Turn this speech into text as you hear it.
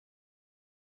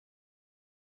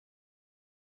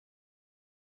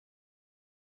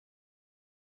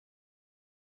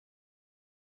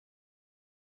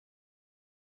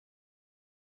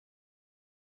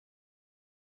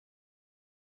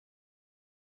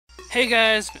Hey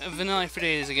guys, Vanilla for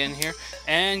Days again here,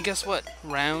 and guess what?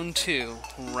 Round 2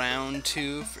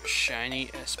 for Shiny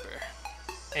Espurr.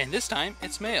 And this time,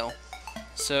 it's male.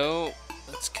 So,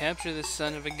 let's capture this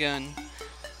son of a gun.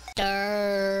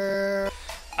 Alright,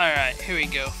 here we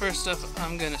go. First up,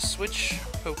 I'm gonna switch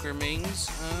poker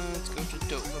mings. Let's go to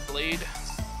Dova Blade.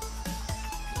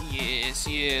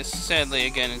 Yes. Sadly,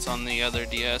 again, it's on the other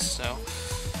DS, so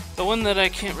the one that I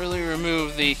can't really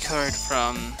remove the card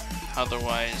from.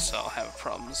 Otherwise, I'll have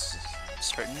problems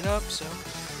starting it up, so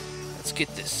let's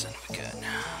get this son of a gun.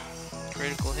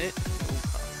 Critical hit.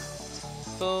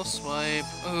 Full swipe.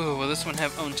 Oh, will this one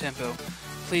have own tempo?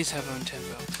 Please have own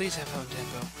tempo. Please have own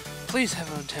tempo. Please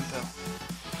have own tempo.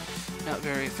 Not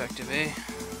very effective, eh?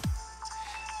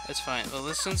 That's fine.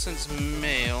 Well, since it's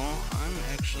male, I'm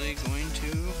actually going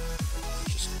to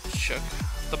just chuck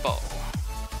the ball.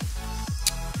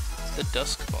 The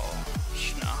dusk ball.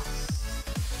 Schna.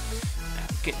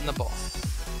 Get in the ball.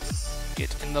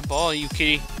 Get in the ball, you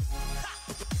kitty.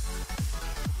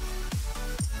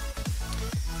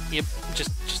 Yep,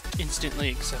 just instantly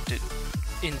accepted.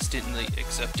 Instantly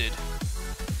accepted.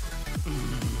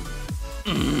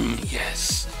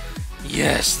 Yes.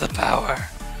 Yes, the power.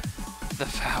 The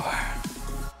power.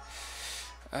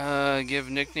 Give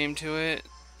nickname to it?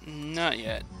 Not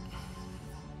yet.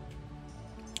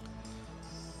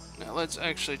 Now let's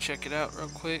actually check it out real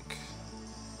quick.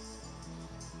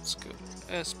 Let's go to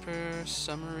Espurr,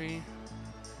 summary.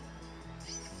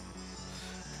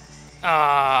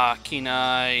 Ah,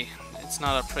 Kenai. It's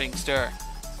not a prankster.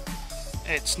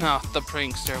 It's not the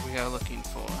prankster we are looking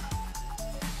for.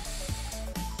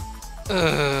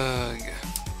 Ugh.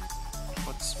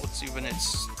 What's even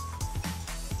its...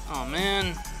 Oh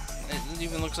man. It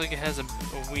even looks like it has a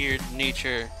weird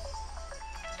nature.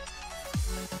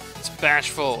 It's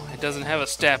bashful. It doesn't have a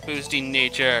stat boosting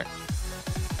nature.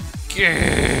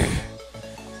 Okay.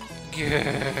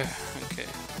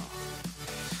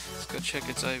 Let's go check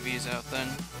its IVs out then.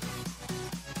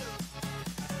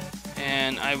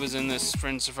 And I was in this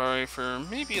Friend Safari for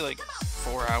maybe like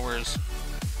 4 hours.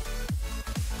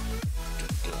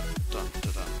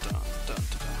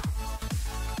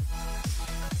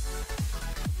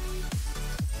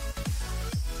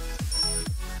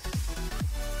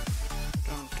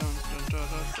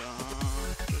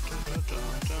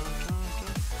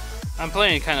 I'm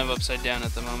playing kind of upside down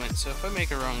at the moment, so if I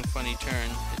make a wrong funny turn,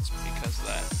 it's because of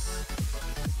that.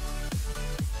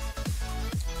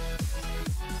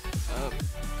 Up,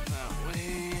 that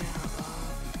way, up.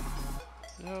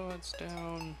 No, it's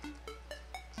down.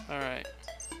 Alright.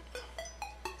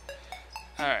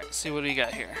 Alright, see what do you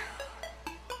got here.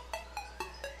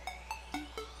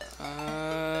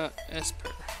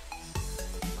 Espurr.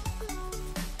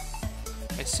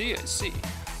 I see,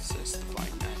 says the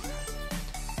blind man.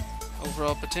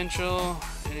 Overall potential,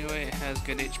 anyway, it has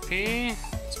good HP,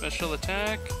 special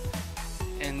attack,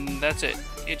 and that's it.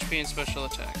 HP and special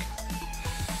attack.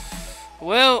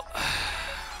 Well,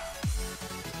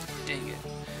 dang it.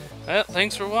 Well,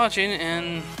 thanks for watching,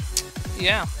 and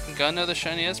yeah, got another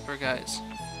shiny Espurr, guys.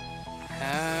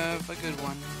 Have a good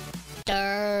one.